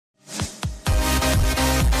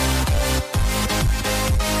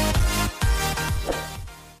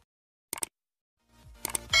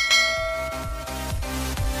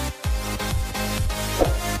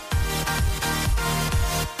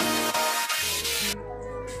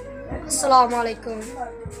Assalamu alaikum.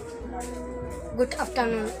 Good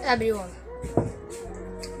afternoon, everyone.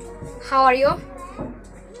 How are you,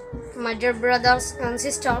 my dear brothers and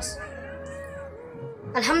sisters?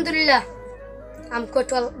 Alhamdulillah, I'm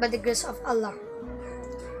quite well by the grace of Allah.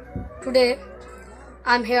 Today,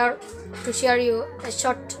 I'm here to share you a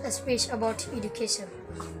short speech about education.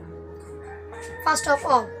 First of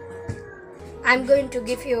all, I'm going to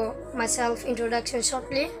give you myself introduction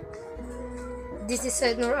shortly. This is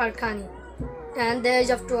Soyed Noor and the age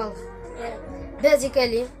of 12.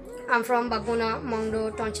 Basically, I'm from Baguna,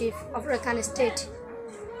 Mongdo township of Rakhine State.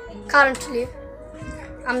 Currently,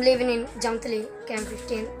 I'm living in Jamtali, Camp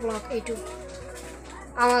 15, Block A2.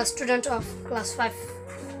 I'm a student of class 5.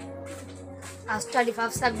 I study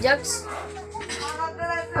 5 subjects.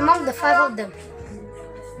 Among the 5 of them,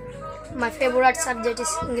 my favorite subject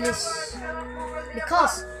is English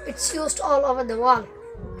because it's used all over the world.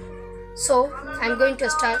 So, I'm going to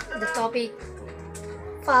start the topic.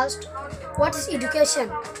 First, what is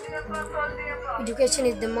education? Education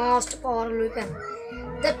is the most powerful weapon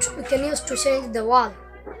that we can use to change the world.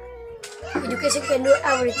 Education can do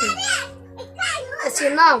everything. As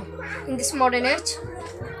you know, in this modern age,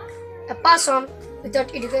 a person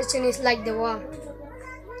without education is like the world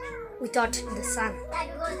without the sun.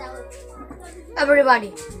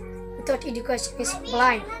 Everybody without education is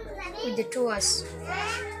blind with the 2 eyes.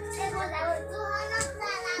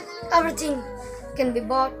 Everything can be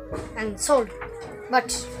bought and sold, but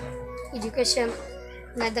education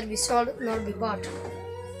neither be sold nor be bought.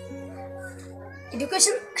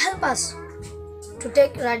 Education helps us to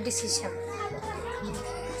take right decision.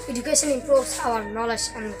 Education improves our knowledge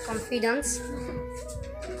and confidence.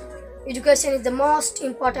 Education is the most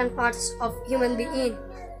important part of human being.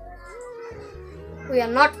 We are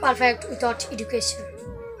not perfect without education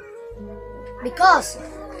because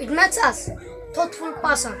it makes us thoughtful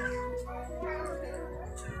person.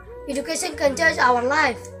 Education can change our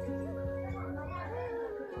life.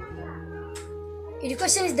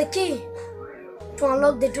 Education is the key to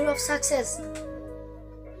unlock the door of success.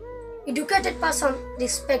 Educated person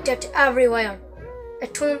respected everywhere,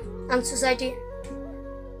 at home and society.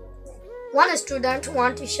 One student,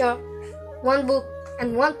 one teacher, one book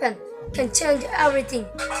and one pen can change everything.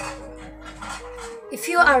 If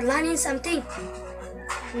you are learning something,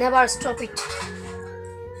 never stop it.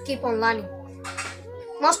 Keep on learning.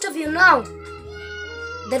 Most of you know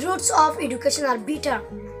the roots of education are bitter,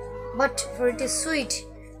 but it is sweet.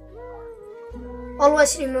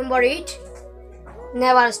 Always remember it.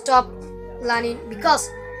 Never stop learning because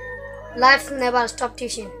life never stops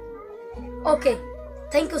teaching. Okay,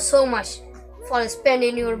 thank you so much for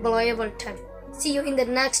spending your valuable time. See you in the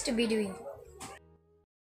next video.